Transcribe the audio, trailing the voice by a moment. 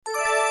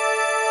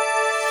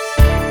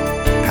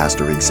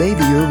Pastor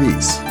Xavier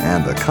Reese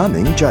and the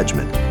coming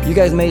judgment. You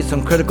guys made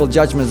some critical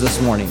judgments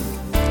this morning.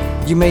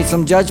 You made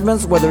some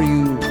judgments whether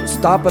you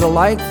stop at a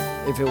light,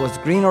 if it was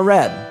green or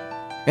red.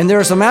 And there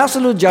are some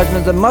absolute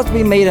judgments that must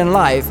be made in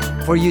life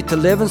for you to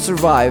live and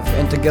survive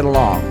and to get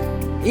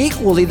along.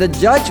 Equally, the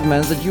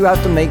judgments that you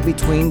have to make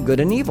between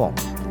good and evil.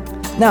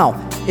 Now,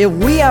 if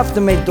we have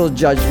to make those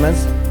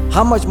judgments,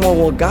 how much more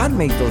will God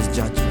make those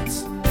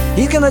judgments?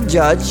 He's going to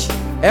judge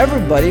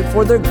everybody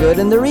for their good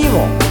and their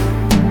evil.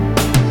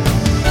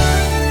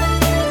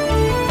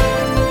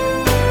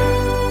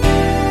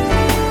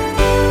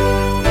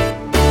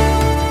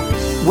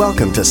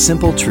 Welcome to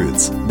Simple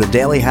Truths, the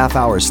daily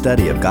half-hour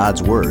study of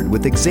God's Word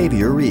with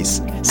Xavier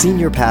Reese,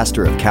 Senior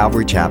Pastor of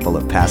Calvary Chapel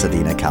of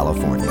Pasadena,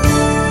 California.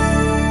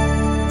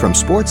 From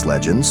sports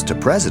legends to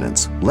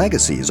presidents,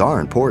 legacies are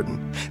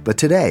important. But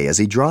today, as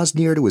he draws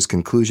near to his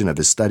conclusion of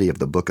his study of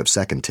the book of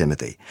 2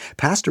 Timothy,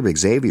 Pastor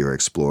Xavier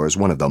explores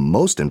one of the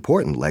most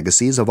important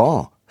legacies of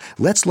all.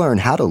 Let's learn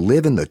how to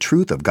live in the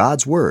truth of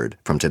God's Word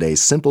from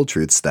today's Simple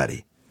Truth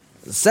study.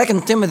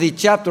 2 Timothy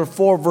chapter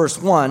 4,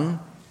 verse 1,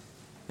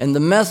 and the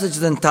message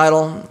is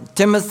entitled,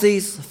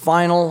 Timothy's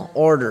Final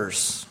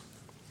Orders.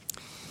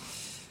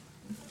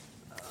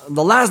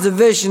 The last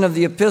division of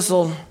the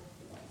epistle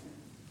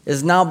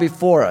is now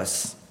before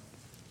us,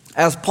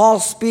 as Paul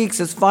speaks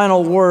his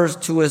final words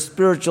to his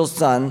spiritual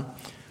son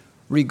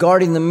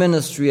regarding the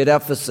ministry at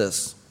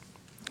Ephesus.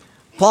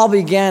 Paul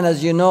began,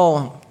 as you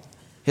know,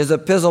 his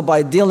epistle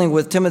by dealing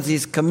with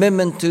Timothy's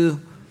commitment to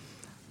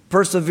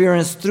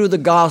perseverance through the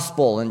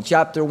gospel in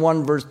chapter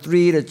 1, verse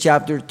 3 to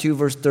chapter 2,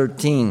 verse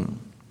 13.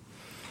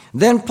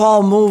 Then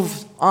Paul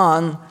moved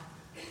on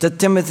to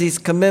Timothy's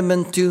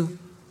commitment to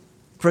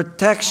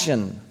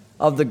protection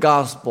of the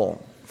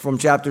gospel from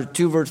chapter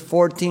 2, verse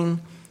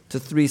 14 to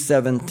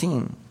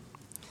 3:17.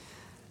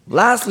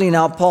 Lastly,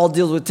 now Paul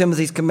deals with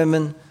Timothy's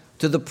commitment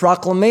to the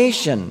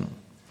proclamation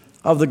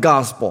of the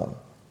gospel,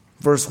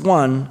 verse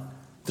 1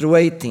 through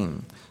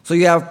 18. So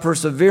you have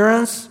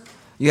perseverance,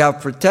 you have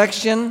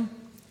protection,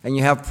 and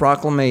you have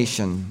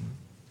proclamation.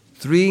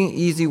 3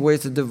 easy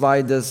ways to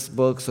divide this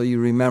book so you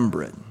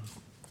remember it.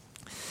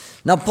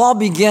 Now, Paul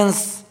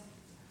begins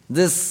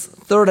this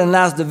third and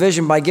last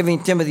division by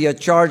giving Timothy a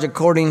charge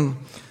according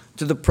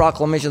to the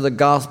proclamation of the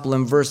gospel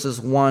in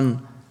verses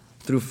 1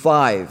 through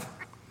 5.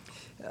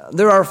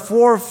 There are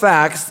 4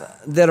 facts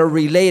that are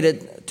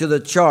related to the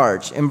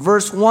charge. In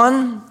verse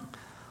 1,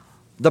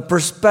 the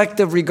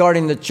perspective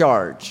regarding the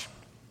charge.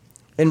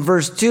 In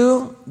verse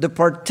 2, the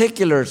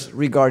particulars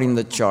regarding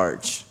the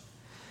charge.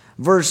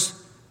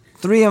 Verse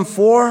 3 and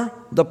 4,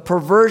 the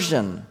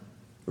perversion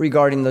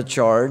regarding the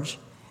charge.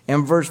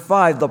 And verse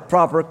 5, the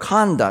proper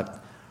conduct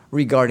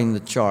regarding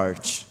the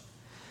charge.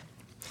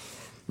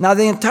 Now,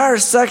 the entire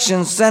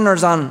section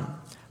centers on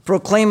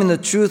proclaiming the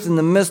truth in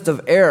the midst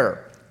of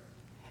error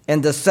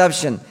and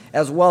deception,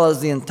 as well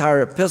as the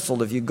entire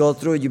epistle. If you go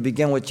through it, you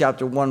begin with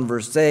chapter 1,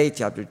 verse 8,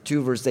 chapter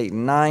 2, verse 8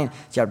 and 9,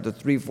 chapter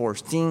 3,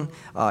 14,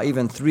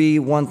 even 3,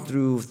 1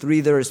 through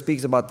 3 there it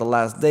speaks about the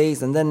last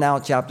days, and then now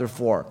chapter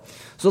 4.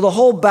 So the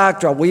whole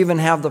backdrop, we even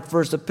have the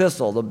first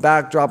epistle, the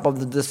backdrop of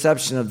the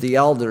deception of the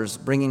elders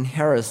bringing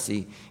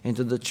heresy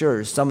into the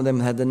church. Some of them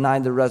had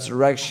denied the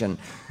resurrection.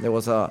 There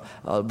was a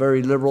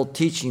very liberal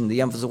teaching. The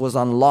emphasis was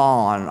on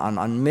law,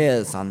 on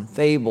myths, on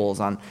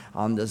fables,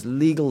 on this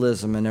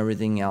legalism and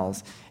everything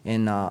else.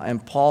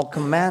 And Paul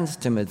commands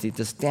Timothy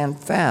to stand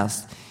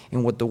fast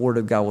in what the Word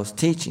of God was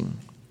teaching.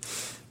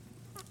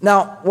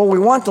 Now, what we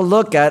want to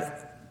look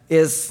at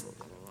is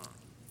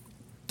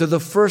to the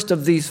first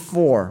of these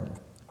 4.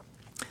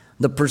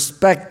 The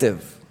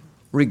perspective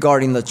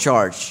regarding the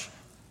charge,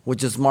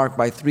 which is marked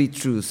by 3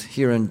 truths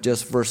here in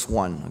just verse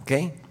 1,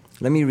 okay?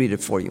 Let me read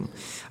it for you.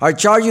 I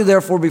charge you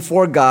therefore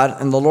before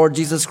God and the Lord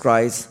Jesus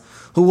Christ,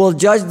 who will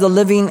judge the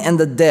living and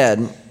the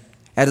dead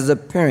at his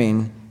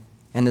appearing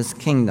and his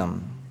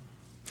kingdom.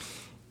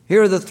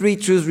 Here are the 3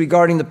 truths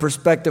regarding the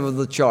perspective of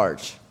the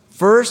charge.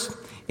 First,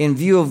 in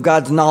view of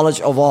God's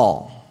knowledge of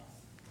all.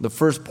 The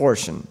first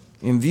portion,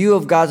 in view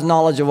of God's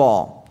knowledge of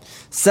all.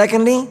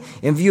 Secondly,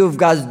 in view of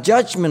God's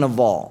judgment of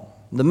all,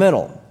 the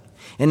middle.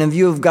 And in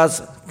view of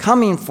God's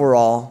coming for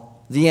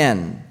all, the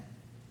end.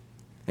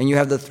 And you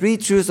have the 3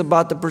 truths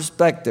about the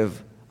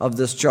perspective of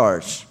this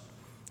charge.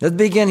 Let's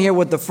begin here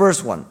with the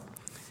first one.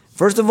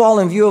 First of all,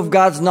 in view of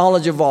God's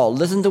knowledge of all,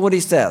 listen to what he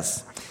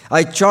says.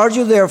 I charge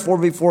you therefore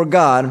before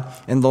God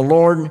and the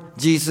Lord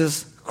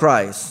Jesus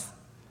Christ.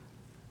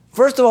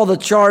 First of all, the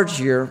charge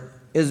here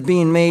is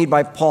being made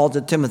by Paul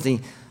to Timothy,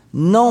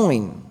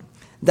 knowing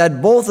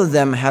that both of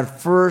them had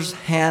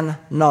first-hand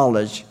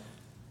knowledge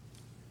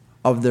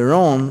of their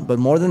own, but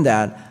more than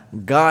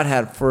that, God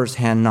had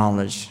first-hand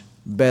knowledge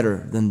better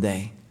than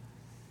they.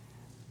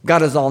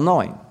 God is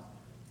all-knowing.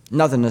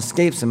 Nothing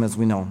escapes him, as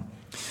we know.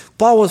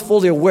 Paul was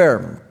fully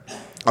aware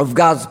of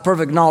God's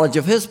perfect knowledge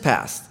of his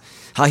past,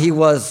 how he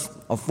was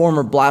a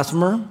former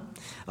blasphemer,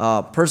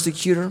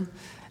 persecutor,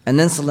 an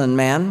insolent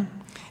man,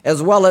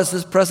 as well as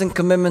his present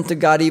commitment to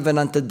God even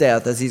unto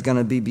death, as he's going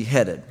to be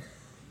beheaded.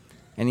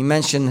 And he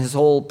mentioned his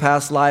whole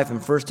past life in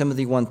 1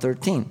 Timothy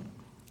 1:13.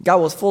 God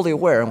was fully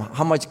aware of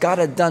how much God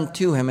had done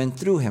to him and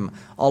through him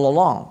all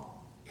along.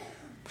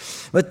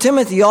 But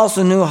Timothy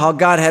also knew how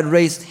God had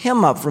raised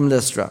him up from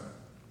Lystra,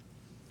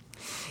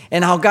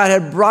 and how God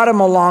had brought him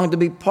along to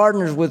be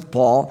partners with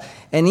Paul,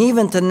 and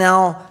even to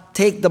now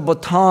take the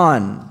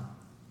baton.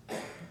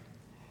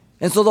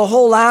 And so the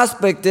whole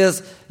aspect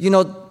is,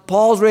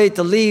 Paul's ready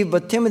to leave,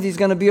 but Timothy's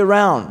going to be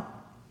around.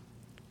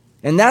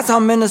 And that's how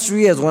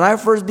ministry is. When I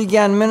first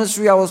began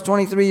ministry, I was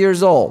 23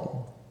 years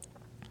old.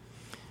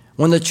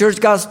 When the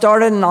church got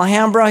started in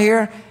Alhambra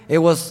here, I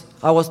was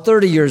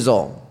 30 years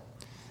old.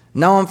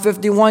 Now I'm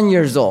 51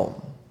 years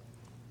old.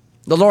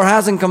 The Lord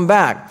hasn't come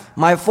back.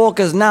 My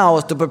focus now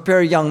is to prepare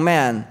a young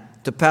man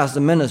to pass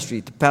the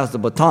ministry, to pass the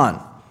baton.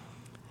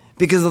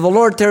 Because if the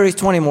Lord tarries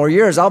 20 more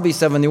years, I'll be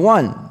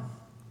 71.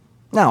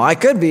 Now, I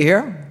could be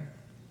here,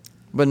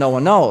 but no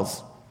one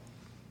knows.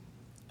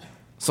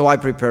 So I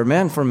prepare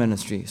men for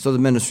ministry, so the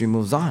ministry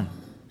moves on.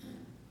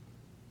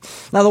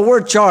 Now, the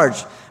word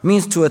charge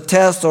means to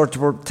attest or to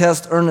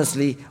protest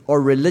earnestly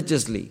or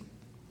religiously.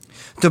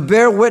 To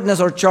bear witness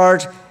or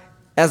charge,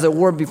 as it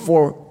were,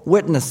 before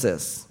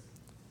witnesses.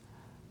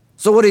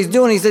 So what he's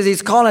doing, he says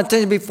he's calling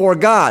attention before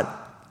God.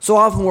 So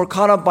often we're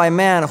caught up by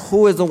man.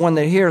 Who is the one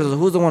that hears?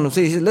 Who's the one who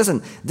sees? He says,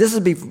 listen, this is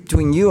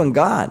between you and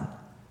God.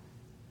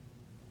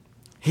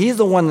 He's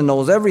the one that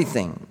knows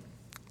everything.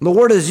 The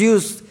word is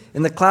used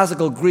in the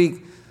classical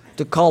Greek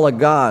to call a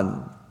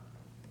God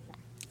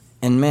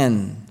and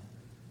men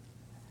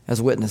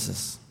as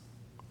witnesses.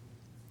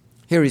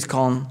 Here he's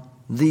calling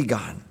the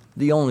God,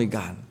 the only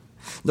God.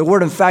 The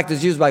word, in fact,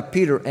 is used by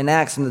Peter in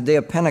Acts in the day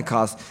of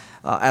Pentecost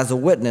as a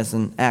witness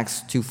in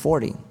Acts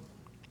 2:40.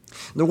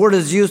 The word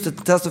is used to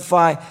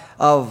testify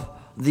of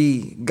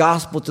the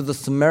gospel to the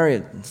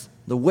Samaritans,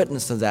 the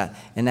witness of that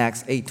in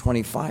Acts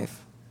 8:25.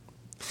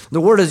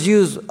 The word is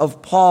used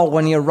of Paul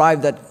when he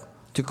arrived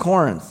to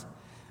Corinth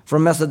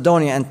from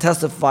Macedonia and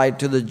testified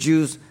to the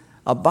Jews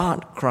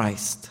about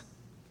Christ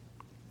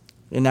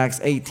in Acts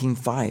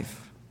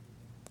 18:5.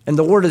 And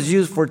the word is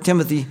used for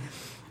Timothy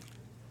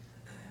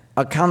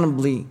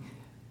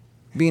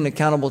being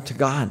accountable to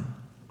God,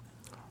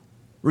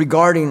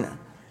 regarding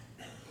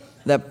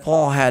that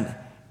Paul had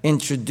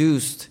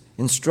introduced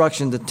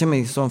instruction to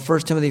Timothy. So in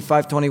 1 Timothy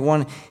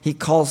 5:21, he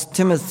calls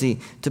Timothy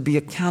to be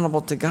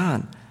accountable to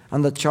God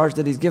on the charge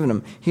that he's given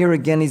him. Here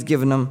again, he's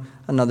given him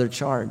another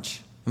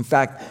charge. In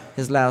fact,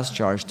 his last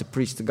charge, to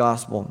preach the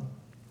gospel.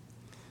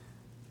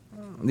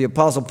 The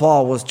Apostle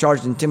Paul was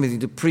charged in Timothy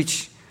to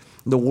preach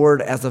the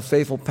word as a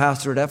faithful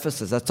pastor at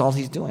Ephesus. That's all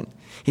he's doing.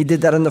 He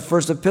did that in the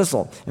first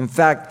epistle. In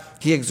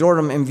fact, he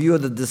exhorted him in view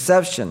of the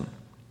deception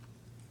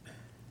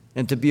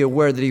and to be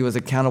aware that he was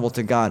accountable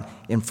to God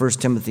in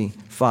 1 Timothy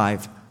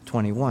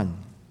 5:21.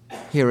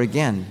 Here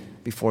again,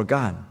 before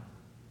God.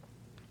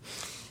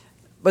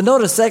 But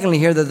notice secondly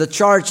here that the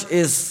charge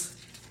is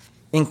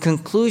in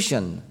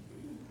conclusion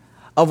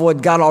of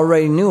what God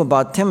already knew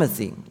about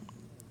Timothy,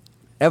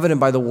 evident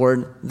by the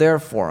word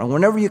therefore. And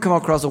whenever you come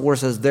across a word that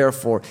says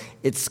therefore,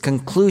 it's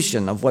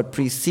conclusion of what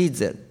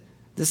precedes it.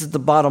 This is the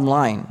bottom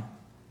line.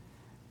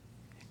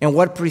 And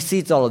what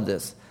precedes all of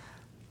this?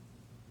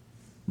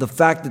 The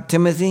fact that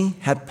Timothy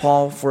had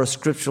Paul for a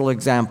scriptural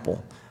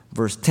example.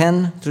 Verse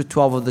 10 through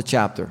 12 of the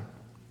chapter.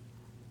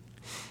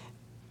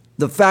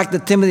 The fact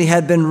that Timothy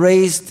had been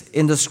raised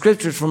in the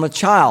scriptures from a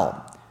child.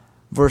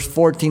 Verse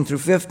 14 through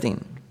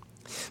 15.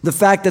 The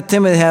fact that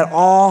Timothy had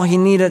all he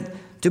needed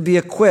to be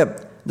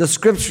equipped. The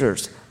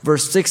scriptures.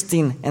 Verse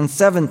 16 and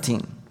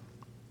 17.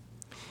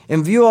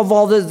 In view of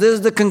all this, this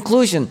is the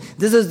conclusion.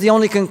 This is the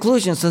only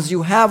conclusion. Since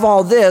you have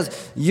all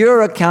this,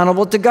 you're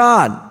accountable to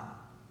God.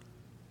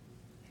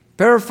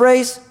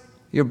 Paraphrase,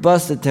 you're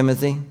busted,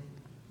 Timothy.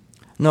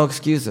 No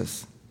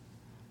excuses.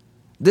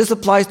 This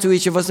applies to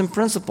each of us in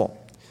principle.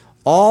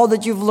 All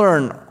that you've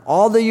learned,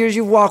 all the years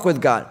you've walked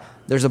with God,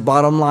 there's a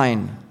bottom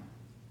line,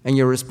 and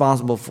you're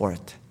responsible for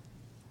it.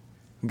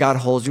 God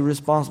holds you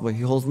responsible.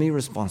 He holds me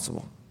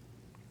responsible.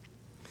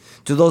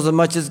 To those that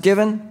much is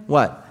given,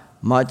 what?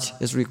 Much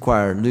is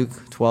required.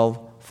 Luke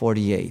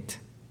 12:48.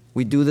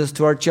 We do this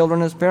to our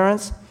children as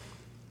parents.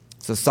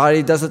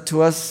 Society does it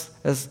to us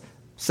as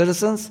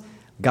citizens.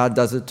 God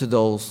does it to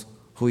those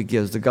who he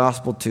gives the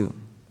gospel to.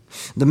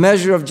 The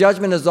measure of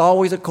judgment is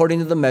always according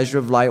to the measure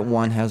of light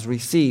one has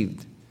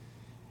received.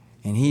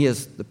 And he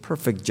is the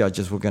perfect judge,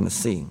 as we're going to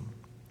see.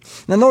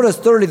 Now notice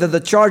thirdly that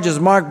the charge is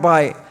marked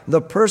by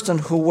the person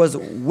who was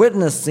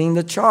witnessing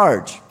the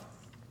charge.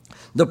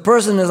 The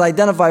person is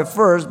identified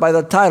first by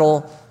the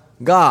title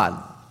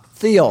God,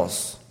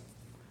 Theos.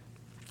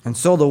 And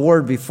so the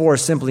word before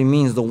simply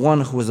means the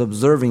one who is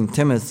observing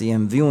Timothy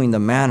and viewing the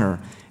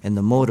manner and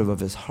the motive of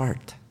his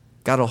heart.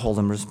 God will hold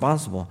him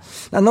responsible.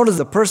 Now notice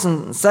the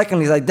person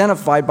secondly is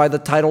identified by the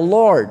title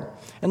Lord.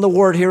 And the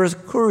word here is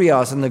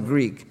kurios in the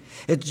Greek.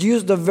 It's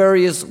used of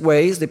various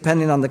ways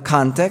depending on the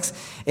context.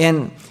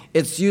 And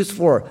it's used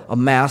for a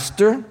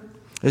master.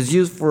 It's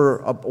used for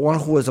one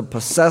who is a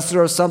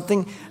possessor of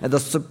something. And the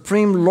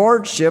supreme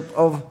lordship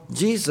of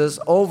Jesus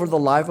over the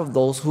life of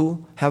those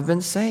who have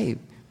been saved.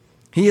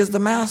 He is the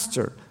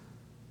master.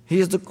 He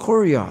is the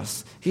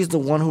Kurios. He's the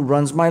one who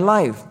runs my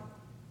life.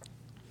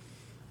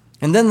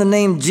 And then the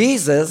name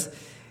Jesus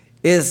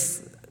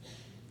is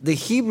the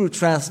Hebrew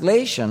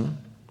translation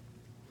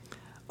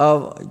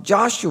of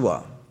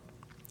Joshua,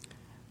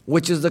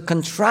 which is the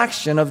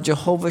contraction of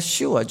Jehovah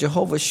Shua.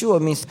 Jehovah Shua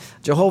means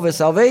Jehovah's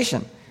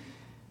salvation.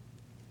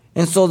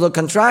 And so the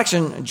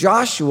contraction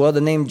Joshua,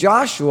 the name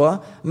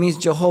Joshua, means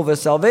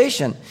Jehovah's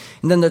salvation.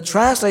 And then the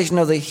translation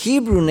of the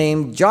Hebrew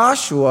name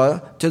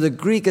Joshua to the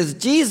Greek is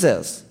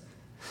Jesus.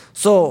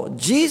 So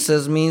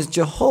Jesus means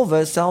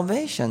Jehovah's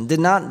salvation.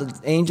 Did not the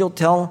angel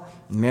tell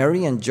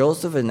Mary and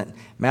Joseph in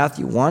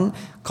Matthew 1,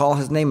 call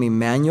his name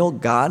Emmanuel,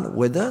 God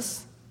with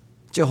us?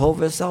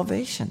 Jehovah's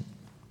salvation.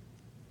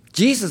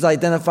 Jesus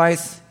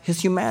identifies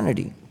his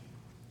humanity,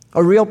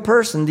 a real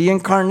person, the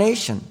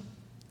incarnation.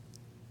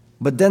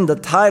 But then the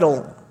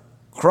title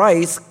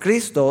Christ,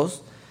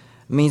 Christos,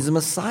 means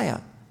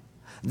Messiah,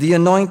 the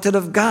anointed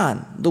of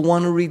God, the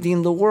one who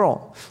redeemed the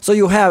world. So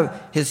you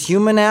have his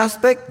human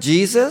aspect,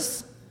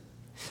 Jesus.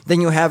 Then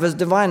you have his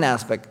divine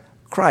aspect,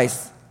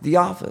 Christ, the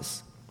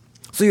office.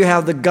 So you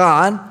have the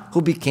God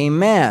who became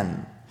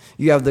man.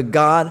 You have the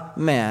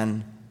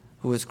God-man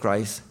who is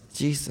Christ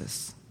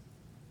Jesus.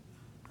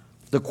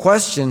 The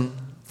question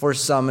for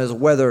some is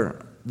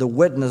whether the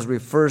witness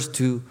refers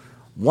to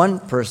one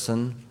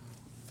person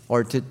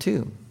or to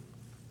two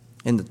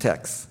in the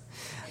text.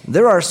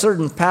 There are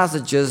certain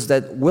passages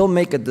that will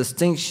make a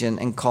distinction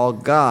and call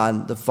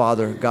God the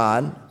Father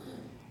God,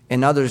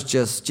 and others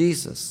just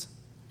Jesus.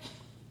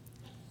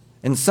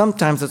 And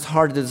sometimes it's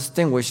hard to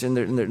distinguish, and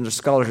the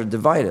scholars are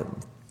divided.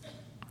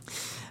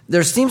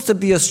 There seems to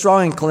be a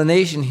strong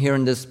inclination here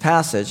in this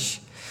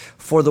passage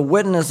for the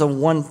witness of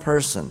one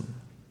person,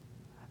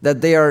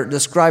 that they are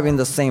describing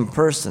the same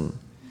person,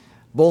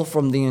 both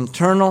from the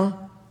internal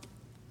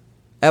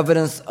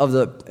evidence of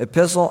the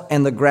epistle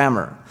and the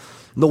grammar.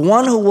 The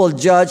one who will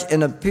judge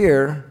and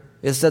appear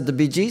is said to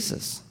be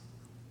Jesus.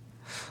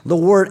 The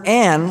word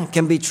 "and"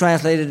 can be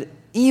translated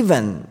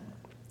even,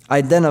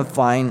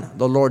 identifying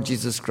the Lord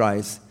Jesus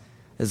Christ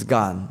as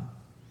God.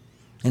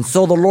 And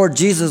so the Lord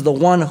Jesus, the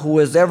one who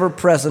is ever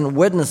present,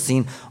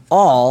 witnessing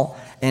all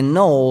and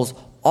knows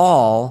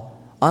all,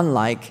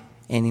 unlike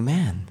any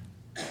man.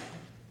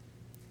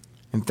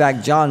 In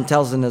fact, John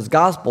tells in his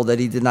gospel that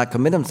he did not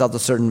commit himself to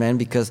certain men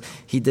because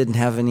he didn't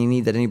have any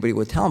need that anybody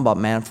would tell him about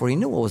man, for he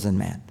knew what was in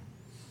man.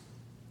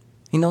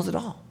 He knows it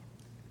all.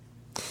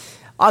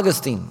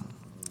 Augustine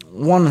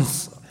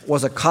once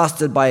was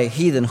accosted by a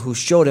heathen who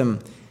showed him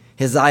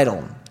his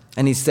idol.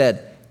 And he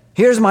said,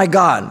 "Here's my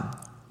God.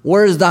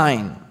 Where is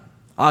thine?"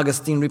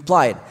 Augustine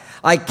replied,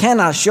 "I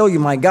cannot show you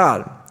my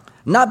God,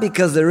 not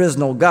because there is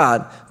no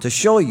God to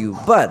show you,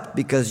 but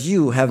because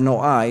you have no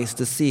eyes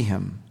to see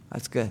him."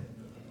 That's good.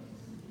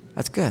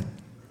 That's good.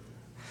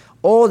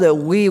 Oh, that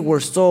we were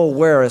so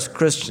aware as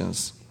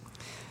Christians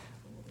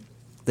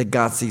that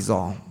God sees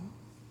all.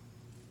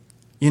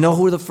 You know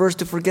who are the first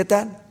to forget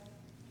that?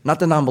 Not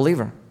the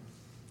non-believer,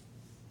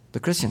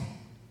 the Christian.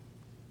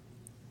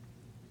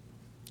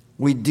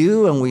 We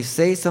do and we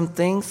say some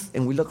things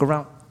and we look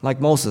around like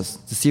Moses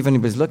to see if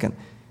anybody's looking.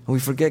 And we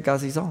forget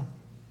God sees all.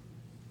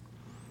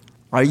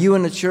 Are you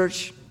in a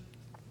church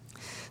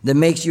that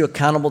makes you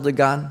accountable to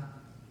God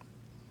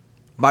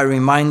by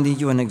reminding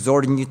you and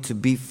exhorting you to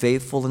be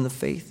faithful in the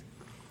faith?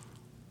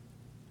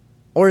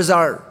 Or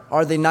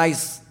are they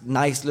nice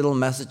little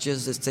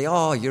messages that say,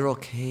 "Oh, you're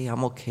okay,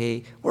 I'm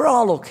okay, we're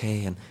all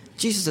okay, and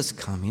Jesus is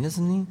coming,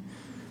 isn't he?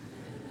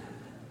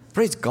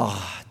 Praise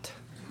God."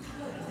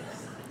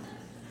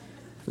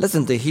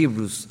 Listen to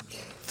Hebrews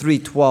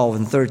 3:12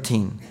 and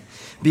 13.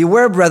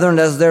 "Beware, brethren,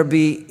 lest there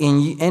be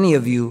in any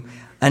of you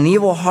an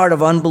evil heart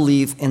of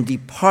unbelief in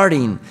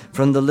departing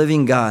from the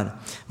living God.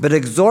 But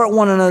exhort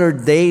one another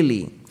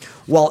daily,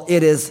 while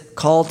it is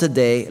called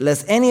today,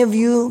 lest any of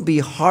you be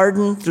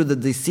hardened through the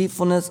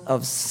deceitfulness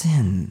of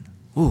sin."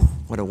 Ooh,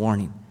 what a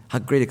warning. How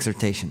great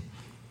exhortation.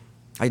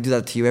 I do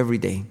that to you every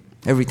day,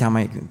 every time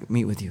I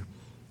meet with you.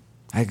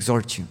 I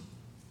exhort you.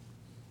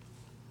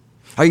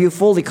 Are you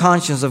fully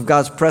conscious of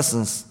God's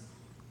presence,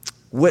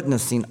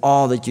 witnessing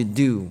all that you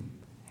do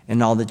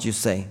and all that you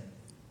say?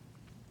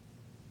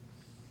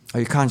 Are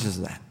you conscious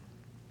of that?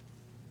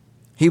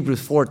 Hebrews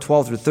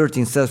 4:12 through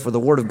 13 says, "For the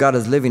word of God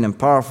is living and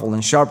powerful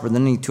and sharper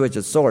than any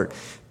two-edged sword,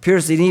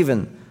 piercing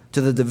even to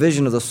the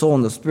division of the soul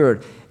and the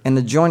spirit, and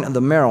the joint of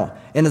the marrow,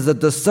 and is a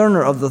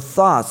discerner of the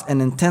thoughts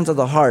and intents of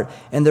the heart.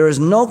 And there is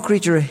no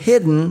creature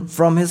hidden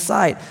from his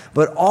sight,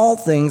 but all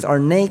things are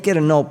naked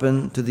and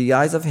open to the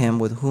eyes of him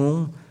with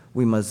whom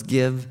we must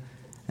give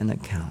an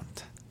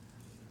account."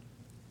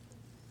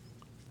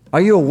 Are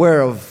you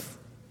aware of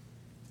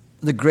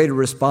the greater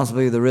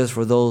responsibility there is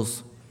for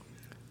those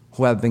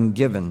who have been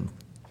given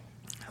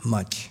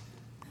much?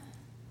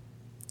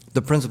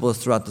 The principle is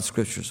throughout the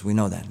scriptures. We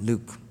know that.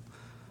 Luke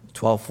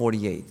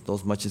 12:48.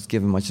 Those much is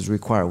given, much is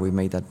required. We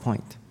made that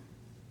point.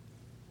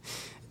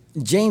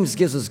 James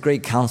gives us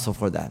great counsel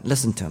for that.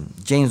 Listen to him.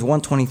 James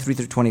 1:23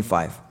 through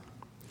 25.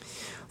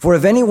 "For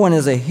if anyone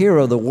is a hearer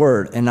of the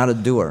word and not a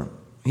doer,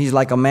 He's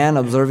like a man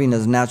observing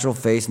his natural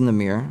face in the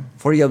mirror,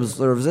 for he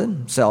observes it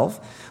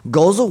himself,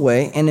 goes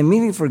away, and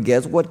immediately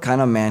forgets what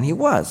kind of man he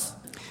was.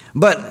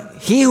 But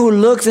he who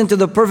looks into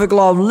the perfect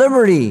law of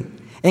liberty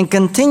and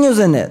continues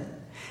in it,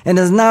 and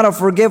is not a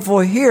forgetful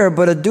hearer,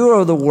 but a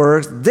doer of the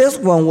works, this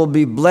one will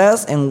be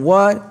blessed in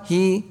what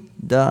he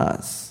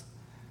does.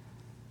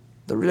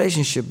 The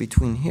relationship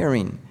between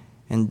hearing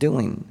and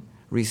doing,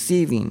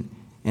 receiving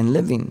and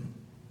living.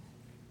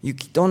 You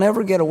don't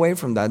ever get away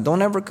from that.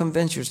 Don't ever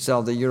convince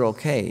yourself that you're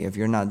okay if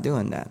you're not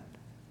doing that.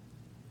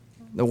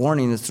 The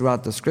warning is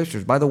throughout the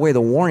scriptures. By the way,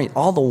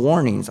 all the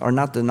warnings are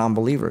not to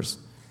non-believers.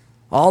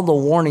 All the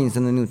warnings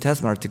in the New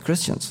Testament are to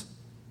Christians.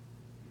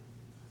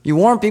 You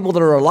warn people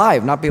that are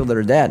alive, not people that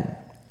are dead.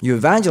 You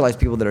evangelize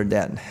people that are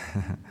dead.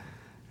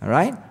 All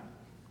right?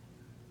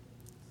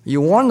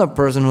 You warn the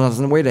person who is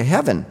on the way to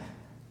heaven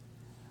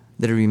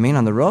that he remain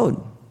on the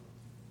road,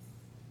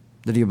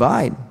 that he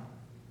abide,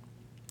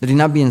 that he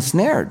not be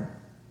ensnared,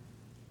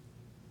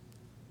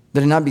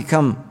 that he not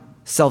become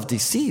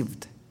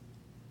self-deceived.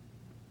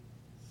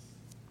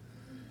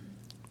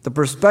 The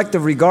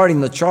perspective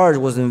regarding the charge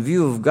was in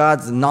view of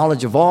God's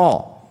knowledge of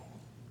all.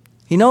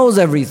 He knows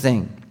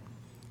everything.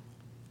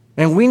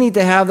 And we need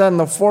to have that in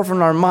the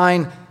forefront of our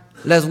mind,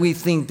 lest we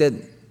think that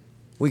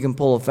we can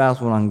pull a fast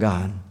one on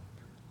God,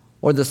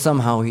 or that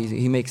somehow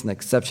he makes an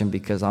exception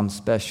because I'm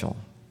special.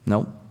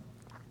 No,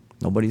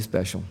 nobody's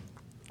special.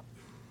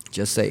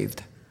 Just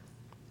saved.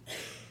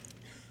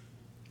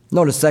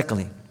 Notice,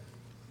 secondly,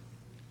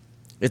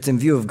 it's in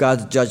view of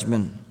God's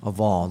judgment of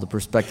all, the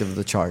perspective of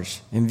the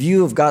charge. In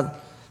view of God's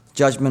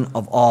judgment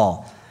of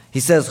all. He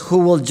says, who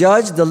will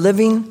judge the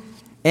living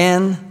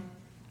and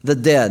the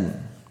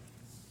dead.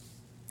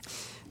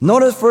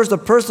 Notice first, the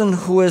person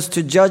who is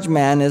to judge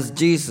man is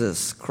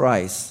Jesus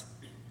Christ,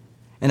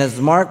 and is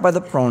marked by the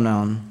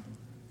pronoun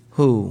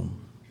who.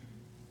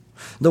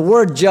 The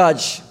word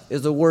judge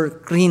is the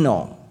word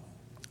krino,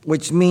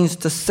 which means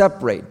to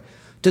separate,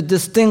 to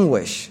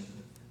distinguish,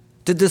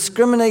 to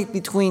discriminate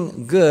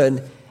between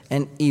good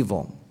and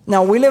evil.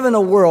 Now, we live in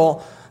a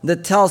world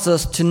that tells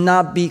us to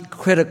not be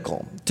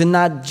critical, to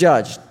not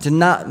judge, to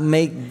not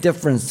make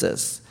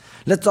differences.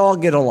 Let's all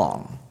get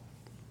along.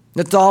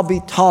 Let's all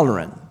be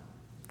tolerant.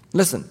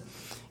 Listen,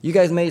 you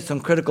guys made some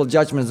critical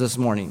judgments this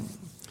morning.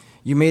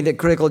 You made a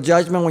critical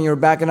judgment when you were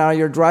backing out of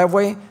your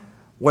driveway,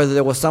 whether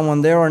there was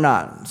someone there or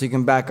not, so you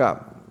can back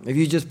up. If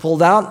you just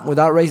pulled out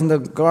without raising the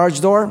garage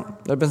door,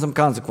 there have been some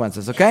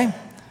consequences, okay?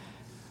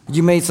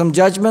 You made some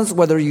judgments,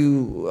 whether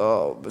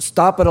you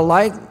stop at a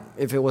light,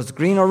 if it was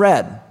green or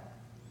red.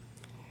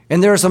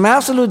 And there are some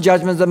absolute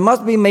judgments that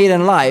must be made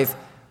in life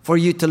for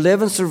you to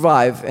live and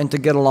survive and to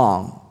get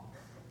along.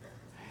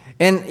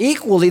 And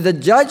equally, the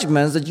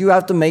judgments that you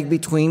have to make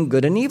between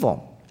good and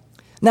evil.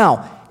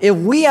 Now, if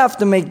we have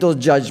to make those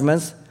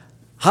judgments,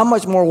 how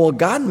much more will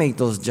God make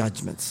those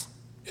judgments?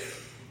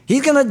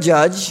 He's going to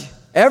judge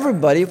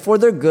everybody for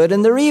their good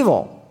and their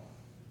evil.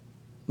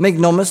 Make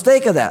no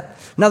mistake of that.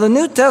 Now, the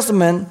New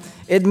Testament,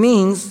 it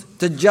means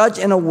to judge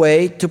in a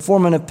way to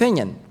form an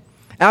opinion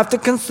after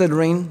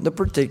considering the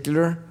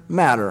particular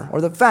matter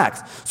or the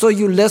facts. So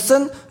you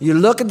listen, you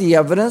look at the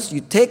evidence,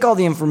 you take all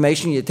the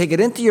information, you take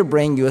it into your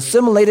brain, you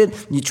assimilate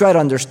it, you try to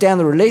understand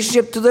the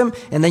relationship to them,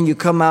 and then you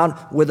come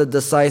out with a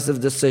decisive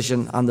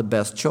decision on the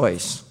best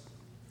choice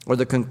or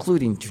the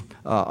concluding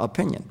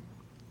opinion.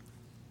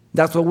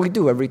 That's what we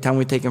do every time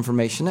we take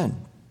information in.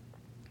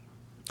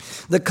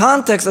 The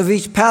context of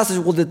each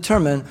passage will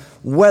determine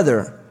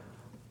whether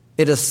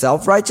it is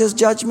self-righteous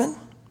judgment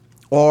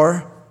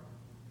or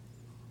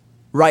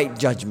right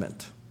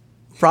judgment,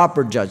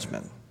 proper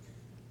judgment.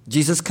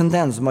 Jesus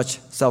condemns much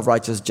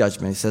self-righteous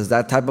judgment. He says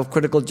that type of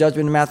critical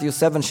judgment in Matthew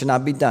 7 should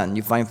not be done.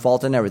 You find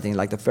fault in everything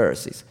like the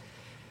Pharisees.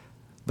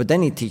 But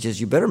then he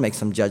teaches you better make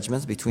some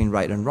judgments between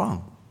right and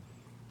wrong.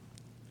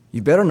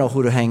 You better know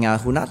who to hang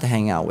out, who not to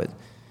hang out with.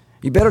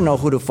 You better know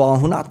who to follow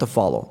and who not to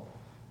follow.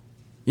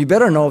 You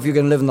better know if you're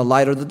going to live in the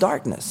light or the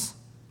darkness.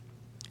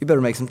 You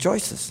better make some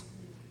choices.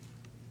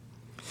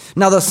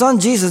 Now, the Son,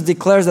 Jesus,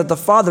 declares that the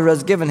Father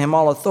has given him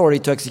all authority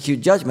to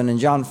execute judgment in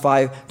John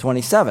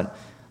 5:27.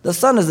 The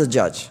Son is the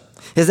judge.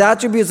 His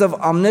attributes of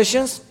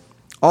omniscience,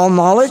 all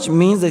knowledge,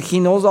 means that he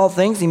knows all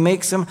things. It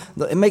makes him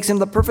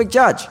the perfect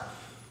judge.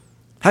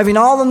 Having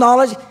all the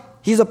knowledge,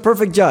 he's a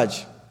perfect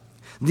judge.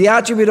 The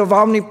attribute of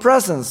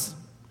omnipresence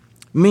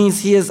means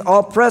he is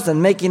all present,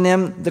 making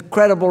him the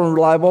credible and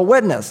reliable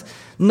witness.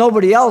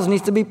 Nobody else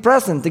needs to be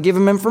present to give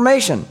him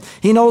information.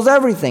 He knows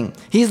everything.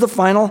 He's the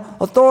final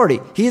authority.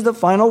 He's the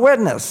final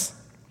witness.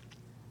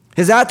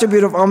 His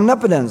attribute of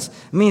omnipotence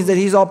means that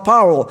he's all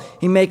powerful.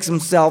 He makes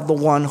himself the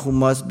one who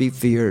must be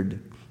feared.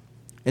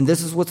 And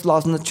this is what's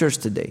lost in the church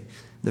today,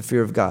 the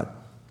fear of God.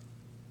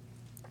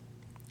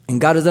 And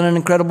God has done an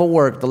incredible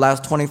work the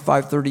last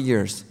 25, 30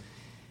 years.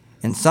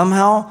 And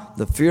somehow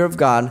the fear of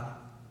God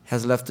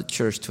has left the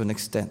church to an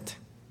extent.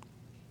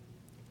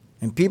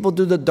 And people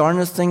do the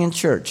darnest thing in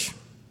church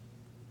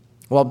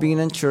while being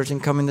in church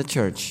and coming to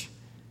church.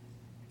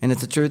 And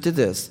it's attributed to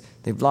this.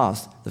 They've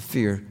lost the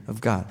fear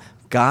of God.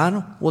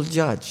 God will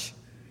judge,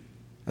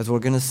 as we're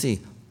going to see,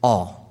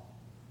 all.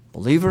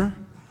 Believer,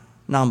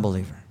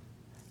 non-believer.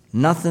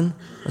 Nothing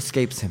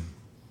escapes him.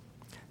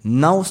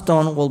 No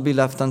stone will be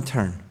left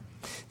unturned.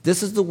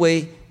 This is the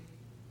way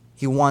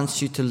he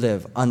wants you to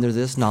live, under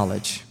this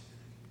knowledge.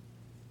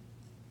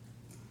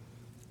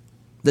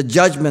 The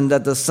judgment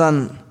that the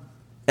Son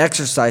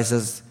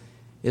exercises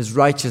is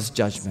righteous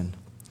judgment,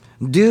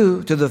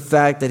 due to the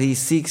fact that he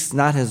seeks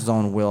not his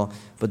own will,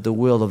 but the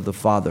will of the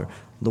Father,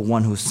 the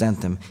one who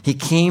sent him. He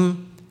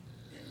came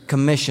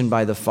commissioned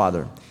by the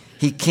Father.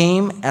 He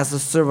came as a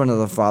servant of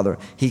the Father.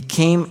 He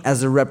came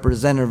as a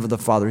representative of the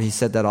Father. He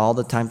said that all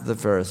the time to the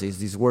Pharisees.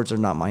 These words are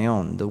not my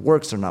own. The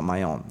works are not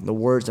my own. The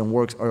words and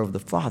works are of the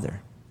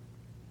Father.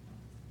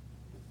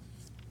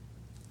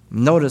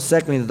 Notice,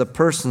 secondly, that the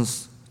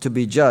persons to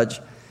be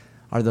judged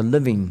are the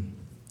living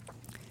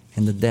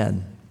and the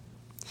dead.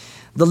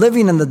 The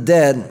living and the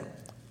dead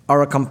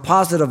are a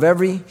composite of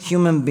every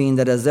human being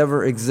that has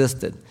ever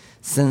existed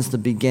since the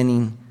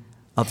beginning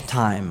of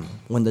time,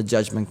 when the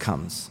judgment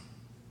comes.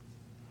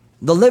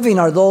 The living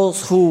are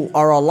those who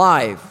are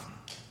alive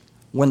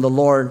when the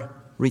Lord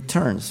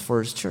returns for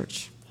his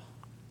church.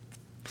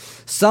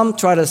 Some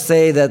try to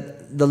say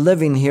that the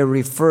living here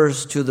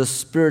refers to the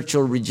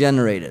spiritual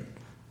regenerated,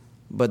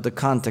 but the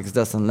context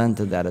doesn't lend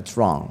to that. It's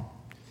wrong.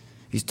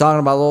 He's talking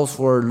about those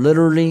who are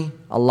literally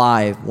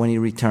alive when he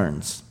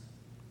returns.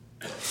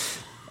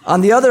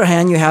 On the other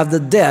hand, you have the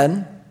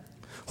dead,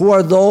 who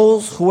are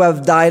those who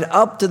have died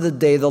up to the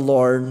day the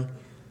Lord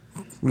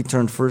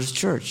returned for his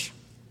church.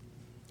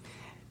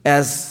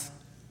 As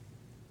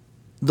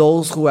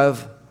those who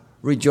have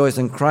rejoiced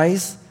in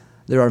Christ,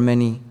 there are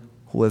many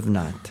who have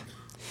not.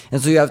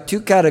 And so you have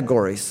two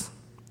categories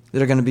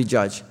that are going to be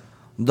judged.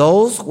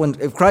 Those,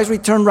 if Christ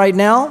returned right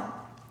now,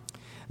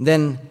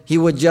 then he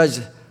would judge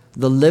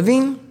the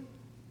living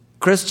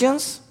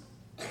Christians,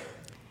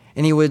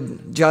 and he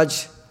would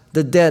judge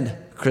the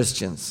dead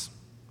Christians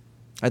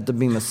at the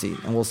Bema seat.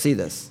 And we'll see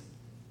this.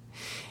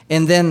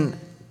 And then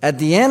at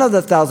the end of the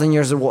 1,000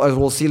 years, as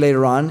we'll see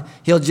later on,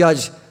 he'll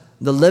judge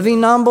the living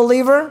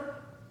non-believer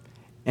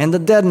and the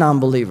dead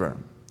non-believer.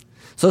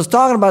 So it's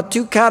talking about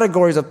two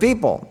categories of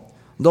people.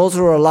 Those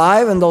who are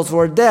alive and those who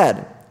are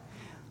dead.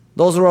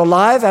 Those who are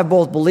alive have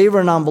both believer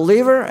and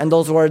non-believer, and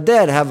those who are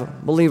dead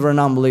have believer and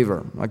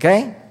non-believer.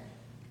 Okay?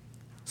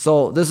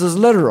 So this is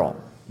literal,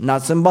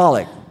 not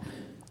symbolic.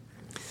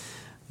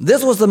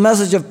 This was the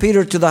message of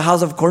Peter to the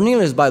house of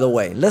Cornelius, by the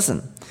way.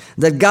 Listen.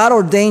 That God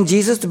ordained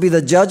Jesus to be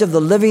the judge of the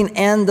living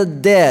and the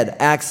dead.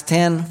 Acts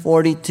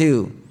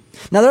 10:42.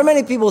 Now, there are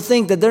many people who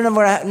think that they're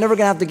never going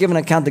to have to give an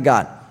account to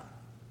God.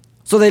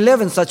 So they live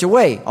in such a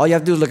way. All you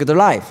have to do is look at their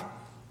life.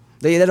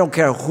 They don't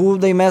care who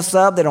they mess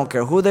up. They don't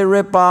care who they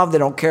rip off. They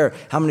don't care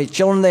how many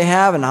children they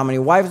have and how many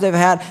wives they've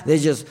had. They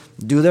just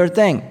do their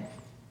thing.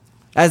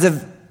 As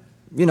if,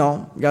 you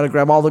got to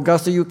grab all the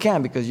gusto you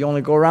can because you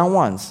only go around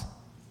once.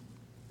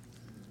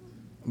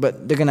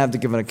 But they're going to have to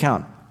give an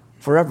account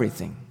for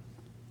everything.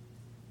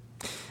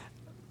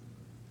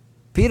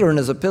 Peter in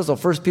his epistle,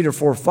 1 Peter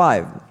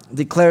 4:5,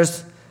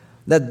 declares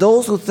that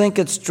those who think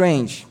it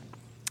strange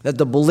that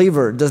the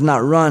believer does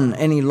not run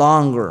any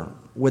longer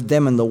with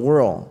them in the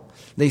world,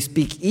 they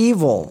speak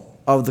evil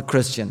of the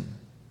Christian.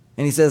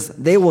 And he says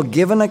they will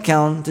give an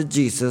account to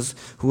Jesus,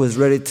 who is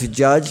ready to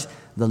judge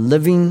the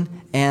living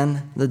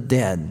and the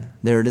dead.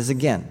 There it is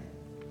again.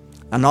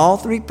 On all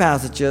three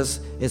passages,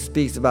 it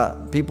speaks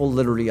about people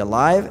literally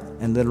alive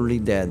and literally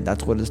dead.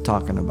 That's what it's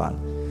talking about.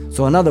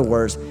 So in other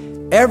words,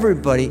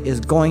 everybody is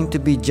going to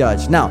be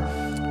judged. Now,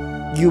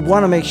 you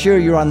want to make sure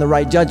you're on the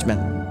right judgment.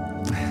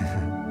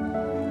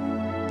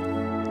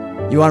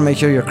 You want to make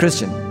sure you're a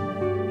Christian.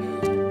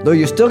 Though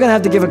you're still going to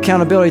have to give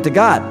accountability to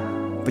God,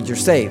 but you're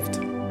saved.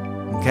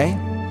 Okay?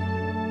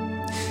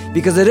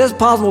 Because it is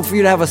possible for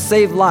you to have a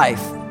saved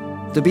life,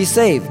 to be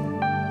saved,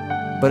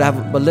 but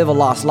live a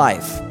lost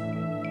life.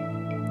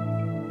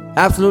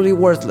 Absolutely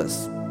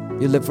worthless.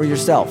 You live for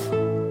yourself.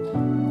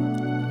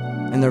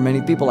 And there are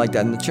many people like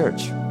that in the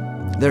church.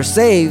 They're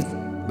saved,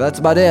 but that's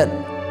about it.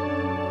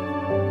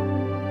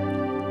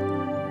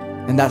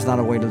 And that's not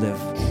a way to live.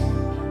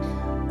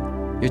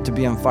 You're to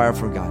be on fire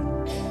for God.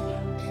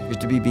 You're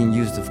to be being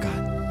used of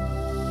God.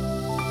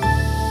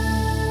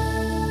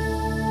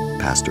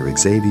 Pastor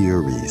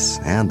Xavier Reese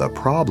and the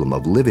problem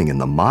of living in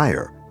the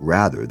mire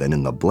rather than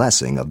in the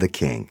blessing of the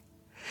King.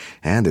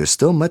 And there's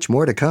still much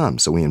more to come,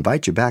 so we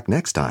invite you back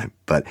next time.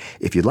 But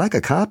if you'd like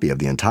a copy of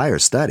the entire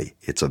study,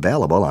 it's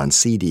available on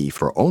CD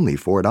for only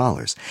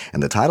 $4.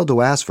 And the title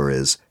to ask for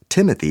is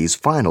Timothy's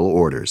Final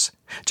Orders.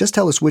 Just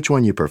tell us which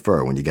one you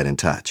prefer when you get in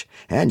touch.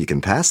 And you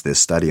can pass this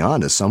study on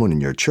to someone in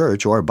your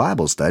church or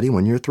Bible study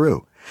when you're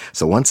through.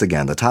 So once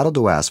again, the title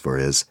to ask for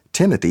is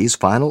Timothy's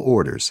Final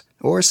Orders,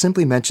 or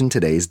simply mention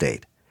today's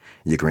date.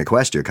 You can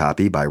request your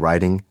copy by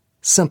writing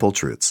Simple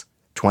Truths,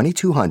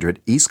 2200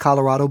 East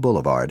Colorado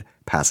Boulevard,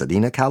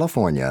 Pasadena,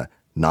 California,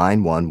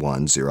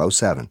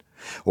 91107.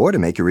 Or to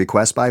make your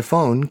request by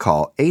phone,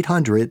 call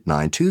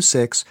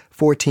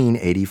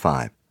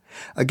 800-926-1485.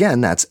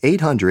 Again, that's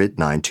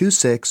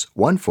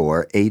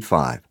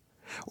 800-926-1485.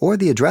 Or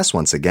the address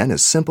once again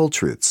is Simple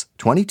Truths,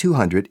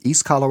 2200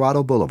 East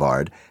Colorado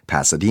Boulevard,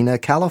 Pasadena,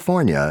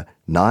 California,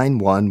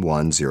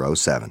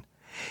 91107.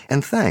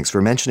 And thanks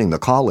for mentioning the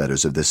call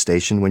letters of this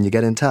station when you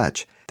get in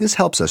touch. This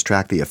helps us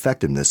track the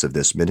effectiveness of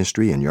this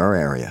ministry in your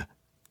area.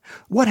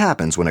 What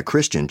happens when a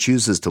Christian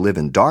chooses to live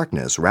in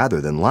darkness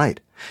rather than light?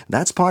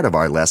 That's part of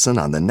our lesson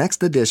on the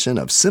next edition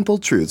of Simple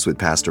Truths with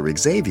Pastor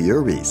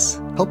Xavier Reese.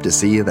 Hope to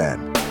see you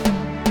then.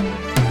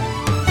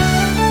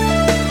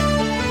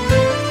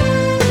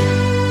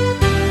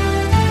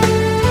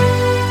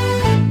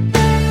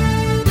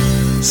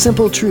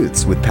 Simple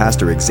Truths with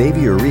Pastor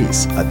Xavier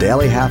Reese, a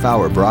daily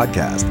half-hour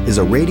broadcast, is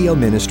a radio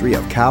ministry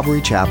of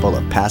Calvary Chapel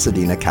of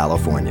Pasadena,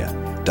 California.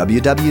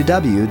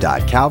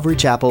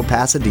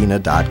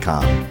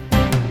 www.calvarychapelpasadena.com.